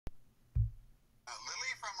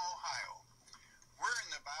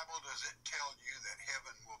does it tell you that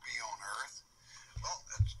heaven will be on earth? Well,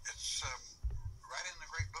 it's right in the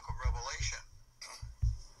great book of Revelation.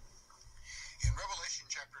 In Revelation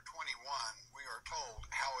chapter 21, we are told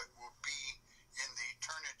how it will be in the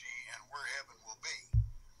eternity and where heaven will be.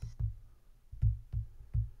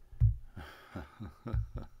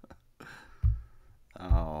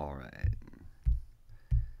 All right.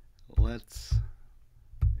 Let's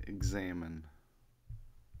examine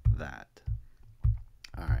that.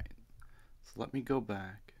 All right. So let me go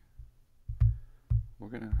back.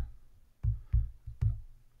 We're going to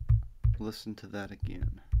listen to that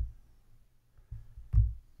again.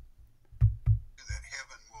 That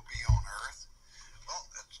heaven will be on earth. Well,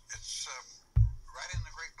 it's right in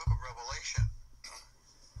the great book of Revelation.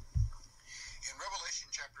 In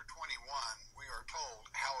Revelation chapter 21, we are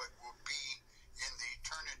told how it will be in the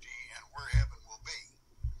eternity and where heaven will be.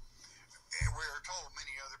 We are told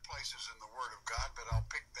many other places in the Word of God, but I'll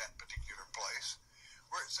pick that particular place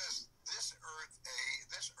where it says this earth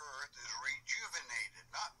is rejuvenated,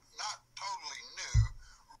 not totally new.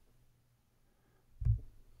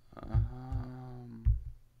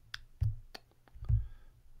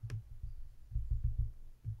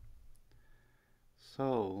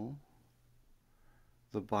 So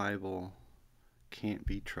the Bible can't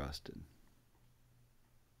be trusted.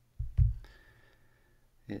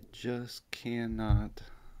 It just cannot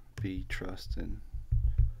be trusted.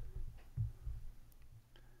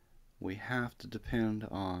 We have to depend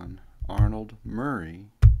on Arnold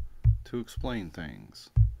Murray to explain things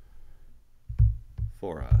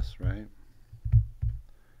for us, right?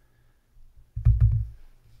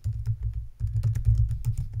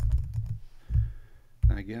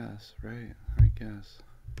 I guess, right? I guess.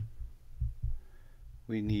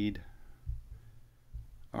 We need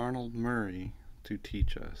Arnold Murray to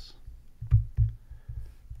teach us.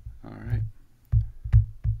 All right.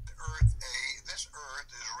 This earth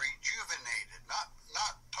is rejuvenated,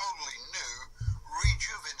 not totally new,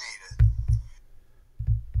 rejuvenated.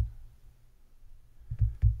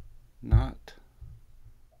 Not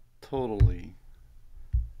totally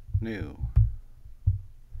new.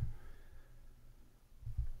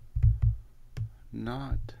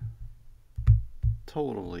 Not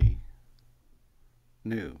totally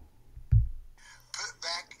new. Put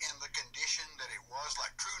back in the condition that it was,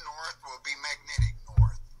 like true north will be magnetic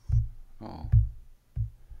north. Oh.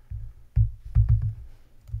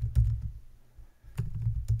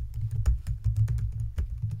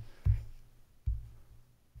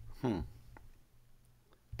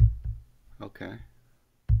 Okay.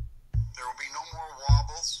 There will be no more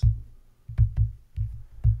wobbles.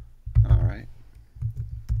 All right.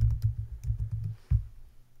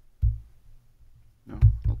 No,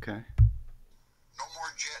 okay. No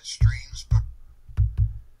more jet streams, but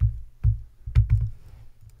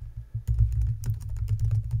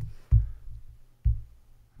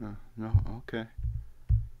no, okay.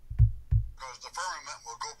 Because the firmament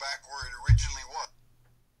will go back where it originally was.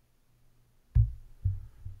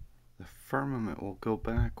 The firmament will go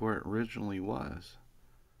back where it originally was,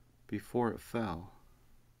 before it fell.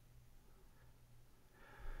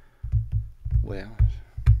 Well,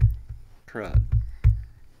 crud.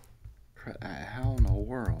 How in the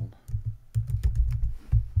world?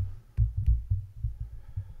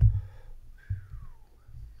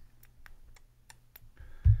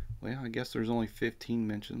 Well, I guess there's only 15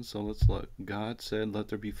 mentions, so let's look. God said, "Let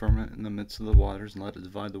there be firmament in the midst of the waters, and let it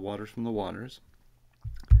divide the waters from the waters."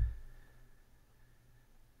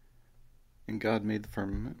 And God made the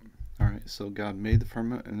firmament. Alright, so God made the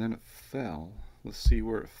firmament, and then it fell. Let's see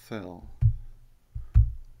where it fell.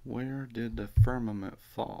 Where did the firmament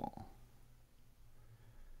fall?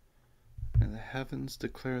 And the heavens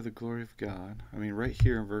declare the glory of God. I mean, right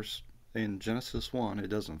here in Genesis 1, it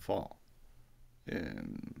doesn't fall.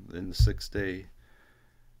 In the 6-day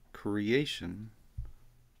creation,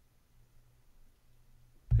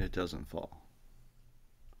 it doesn't fall.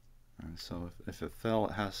 And so if it fell,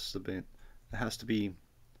 it has to be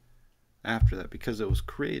after that, because it was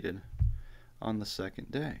created on the 2nd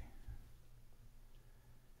day.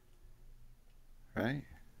 Right?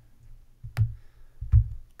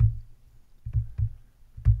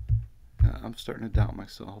 I'm starting to doubt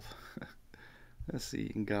myself. Let's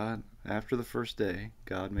see. And God, after the 1st day,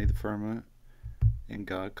 God made the firmament, and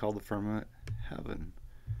God called the firmament heaven.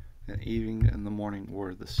 And evening and the morning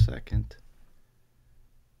were the 2nd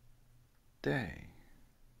day.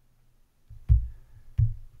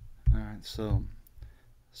 Alright, so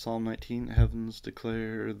Psalm 19, heavens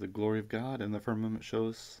declare the glory of God, and the firmament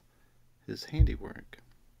shows his handiwork.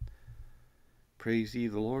 Praise ye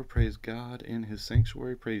the Lord, praise God in his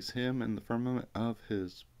sanctuary, praise him in the firmament of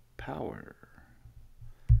his power,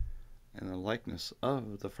 and the likeness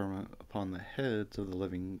of the firmament upon the heads of the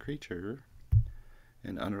living creature.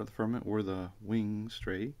 And under the firmament were the wings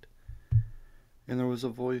straight. And there was a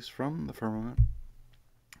voice from the firmament,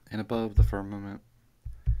 and above the firmament.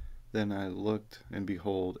 Then I looked, and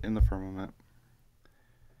behold, in the firmament.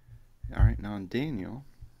 Alright, now in Daniel,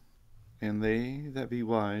 and they that be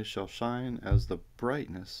wise shall shine as the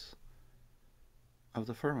brightness of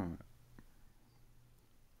the firmament.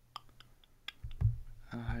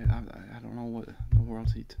 I don't know what in the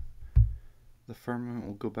world's the firmament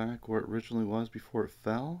will go back where it originally was before it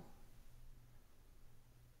fell.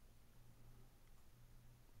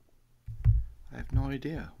 I have no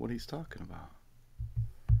idea what he's talking about.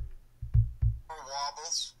 No more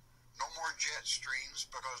wobbles, no more jet streams,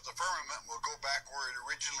 because the firmament will go back where it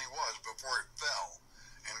originally was before it fell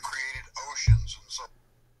and created oceans and so.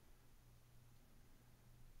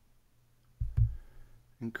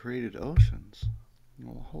 And created oceans.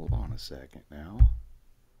 Well, hold on a second now.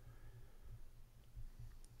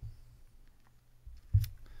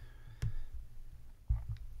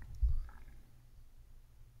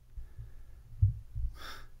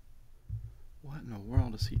 What in the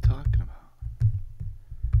world is he talking about?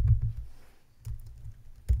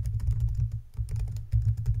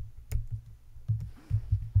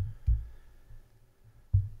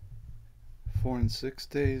 For in 6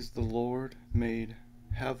 days the Lord made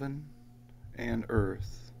heaven and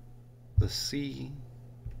earth, the sea,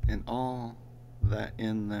 and all that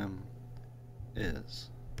in them is.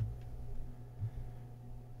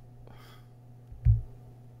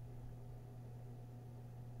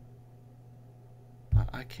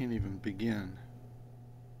 I can't even begin.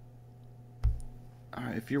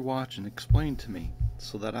 Alright, if you're watching, explain to me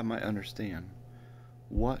so that I might understand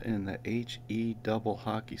what in the HE double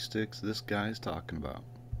hockey sticks this guy's talking about.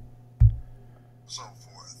 So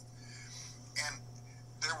forth. And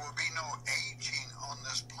there will be no aging on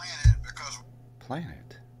this planet because.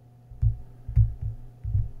 Planet?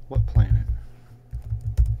 What planet?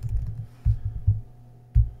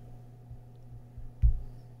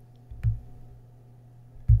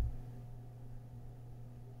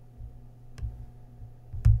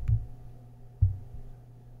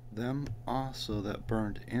 Them also that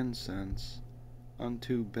burned incense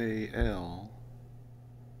unto Baal,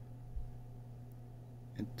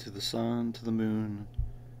 and to the sun, to the moon,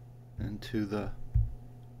 and to the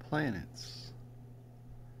planets.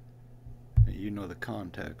 You know the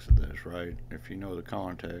context of this, right? If you know the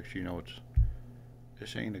context, you know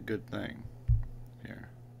this ain't a good thing here.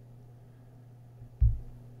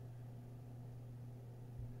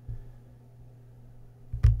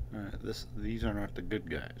 Alright, these are not the good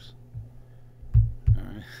guys.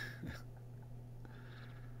 Alright.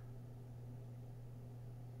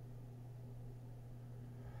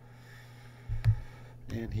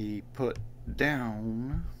 And he put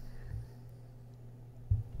down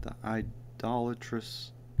the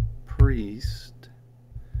idolatrous priest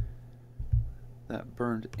that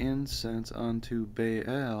burned incense unto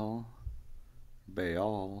Baal,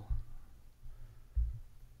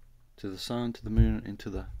 to the sun, to the moon, and to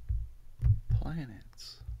the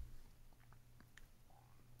planets,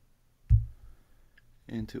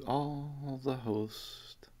 and to all the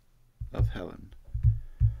host of heaven.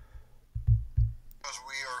 Because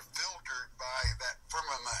we are filtered by that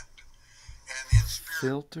firmament, and in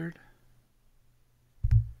spirit.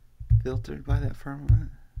 Filtered by that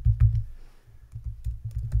firmament.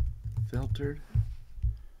 Filtered.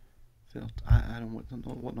 I don't know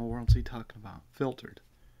what in the world's he talking about. Filtered.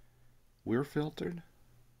 We're filtered.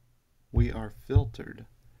 We are filtered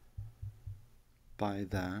by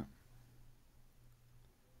that.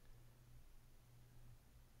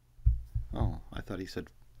 Oh, I thought he said,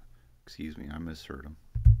 excuse me, I misheard him.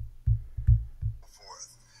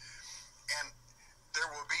 And there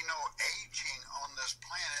will be no aging on this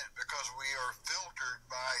planet because we are filtered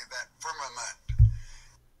by that firmament.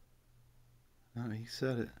 No, he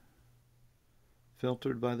said it.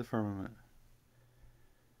 Filtered by the firmament.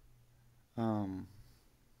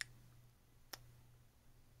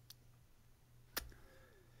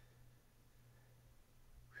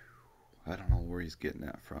 I don't know where he's getting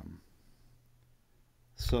that from.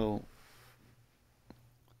 So,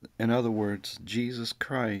 in other words, Jesus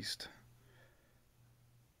Christ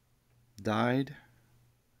died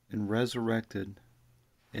and resurrected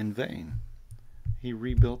in vain. He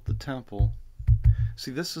rebuilt the temple.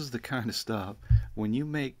 See, this is the kind of stuff, when you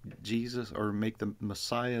make Jesus or make the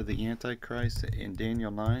Messiah the Antichrist in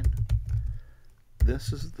Daniel 9,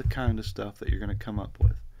 this is the kind of stuff that you're going to come up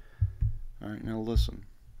with. Alright, now listen.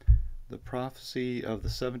 The prophecy of the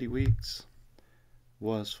 70 weeks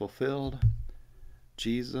was fulfilled.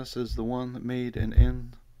 Jesus is the one that made an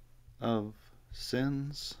end of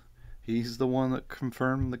sins. He's the one that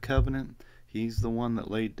confirmed the covenant. He's the one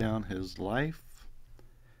that laid down his life.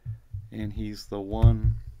 And he's the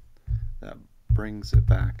one that brings it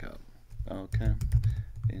back up. Okay?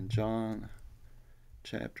 In John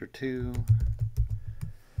chapter 2,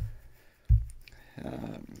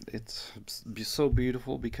 it's so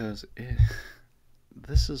beautiful because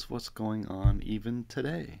this is what's going on even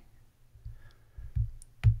today.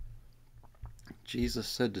 Jesus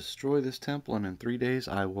said, destroy this temple, and in 3 days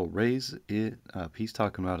I will raise it up. He's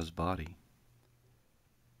talking about his body.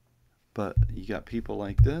 But you got people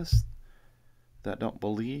like this that don't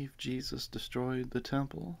believe Jesus destroyed the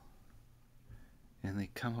temple, and they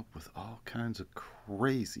come up with all kinds of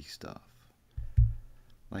crazy stuff,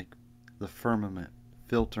 like the firmament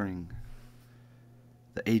filtering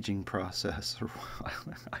the aging process.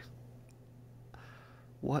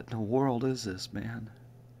 What in the world is this, man?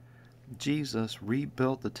 Jesus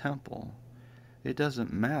rebuilt the temple. It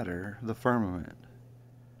doesn't matter the firmament.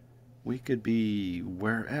 We could be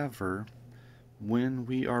wherever. When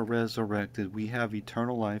we are resurrected, we have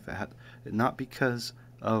eternal life, not because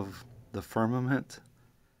of the firmament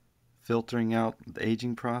filtering out the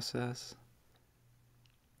aging process.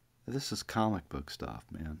 This is comic book stuff,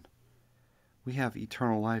 man. We have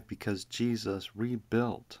eternal life because Jesus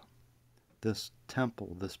rebuilt this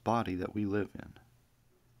temple, this body that we live in.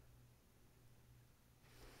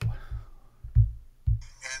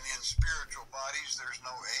 And in spiritual bodies, there's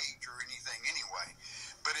no age or anything anyway.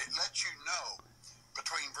 But it lets you know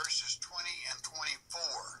between verses 20 and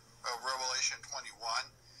 24 of Revelation 21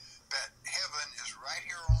 that heaven is right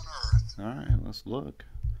here on earth. All right, let's look.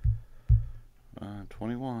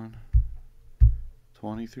 21,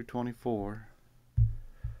 20 through 24.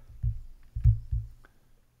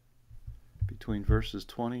 Between verses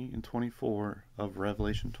 20 and 24 of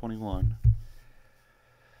Revelation 21.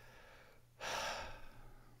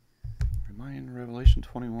 Am I in Revelation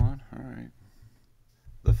 21? All right.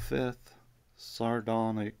 The fifth,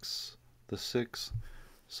 sardonyx. The sixth,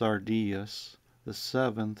 sardius. The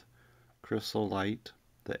seventh, chrysolite.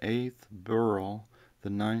 The eighth, beryl. The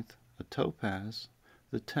ninth, a topaz.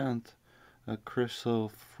 The 10th, a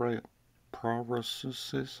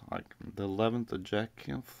chrysoprasus. Like the 11th, a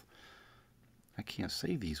jacinth. I can't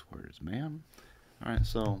say these words, man. Alright,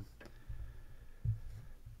 so.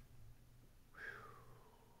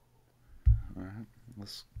 Alright,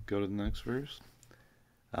 let's go to the next verse.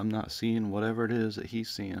 I'm not seeing whatever it is that he's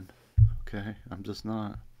seeing. Okay, I'm just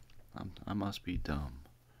not. I must be dumb.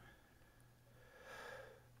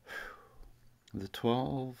 The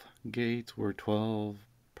 12 gates were 12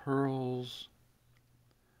 pearls.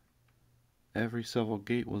 Every silver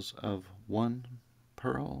gate was of one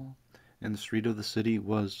pearl, and the street of the city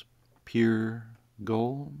was pure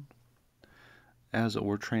gold, as it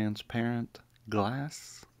were transparent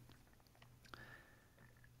glass.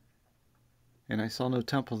 And I saw no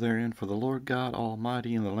temple therein, for the Lord God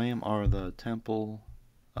Almighty and the Lamb are the temple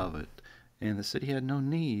of it. And the city had no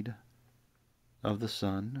need of the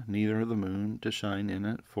sun, neither of the moon, to shine in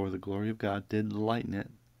it, for the glory of God did lighten it.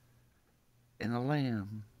 And the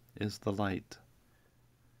Lamb is the light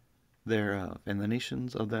thereof. And the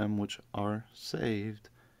nations of them which are saved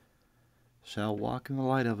shall walk in the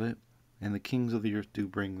light of it, and the kings of the earth do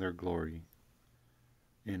bring their glory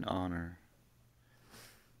and honor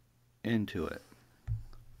into it.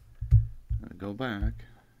 Go back.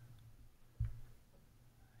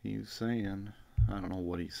 He's saying, I don't know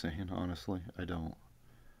what he's saying, honestly. I don't.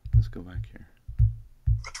 Let's go back here.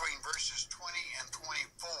 Between verses 20 and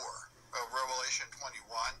 24 of Revelation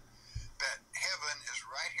 21, that heaven is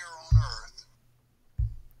right here on earth.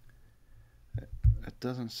 It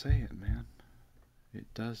doesn't say it, man.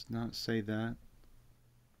 It does not say that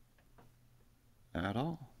at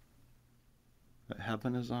all. That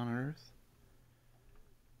heaven is on earth.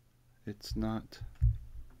 It's not.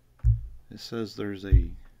 It says there's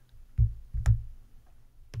a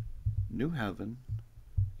new heaven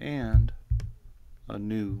and a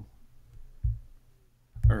new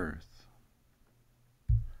earth.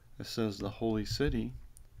 It says the holy city,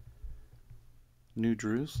 New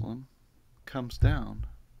Jerusalem, comes down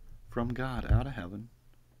from God out of heaven.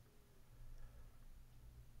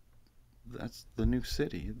 That's the new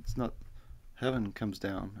city. It's not heaven comes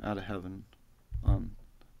down out of heaven on.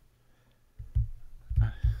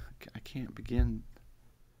 I can't begin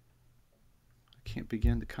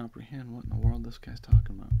to comprehend what in the world this guy's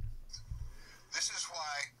talking about. This is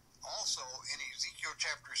why also in Ezekiel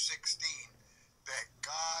chapter 16 that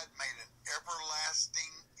God made an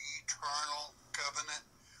everlasting, eternal covenant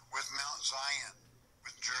with Mount Zion.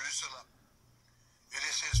 Jerusalem. It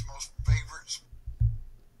is his most favorite.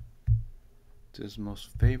 It's his most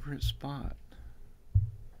favorite spot.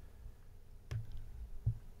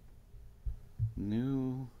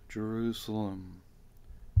 New Jerusalem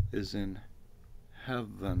is in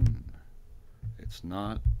heaven. It's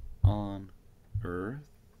not on earth.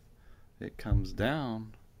 It comes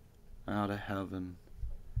down out of heaven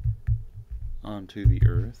onto the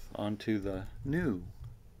earth, onto the new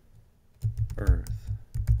earth.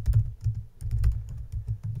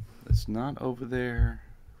 It's not over there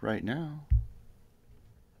right now.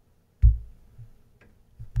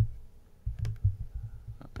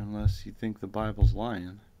 Unless you think the Bible's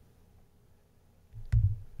lying.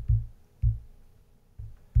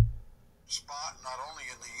 Spot not only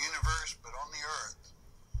in the universe but on the earth.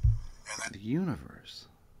 And The universe.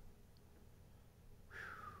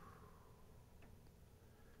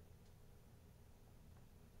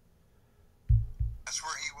 that's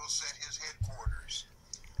where he will set his headquarters.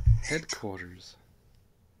 Headquarters.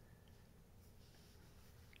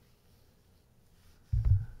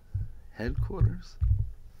 Headquarters?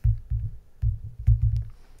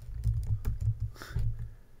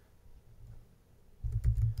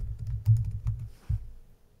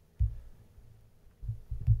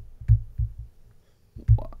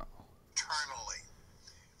 Wow. Eternally.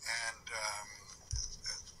 And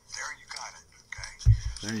there you got it,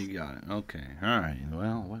 okay? There you got it. Okay. Alright.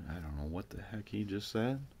 Well, I don't know what the heck he just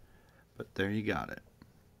said, but there you got it.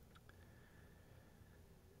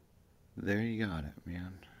 There you got it,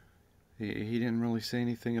 man. He didn't really say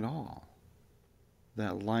anything at all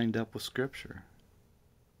that lined up with Scripture.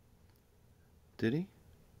 Did he?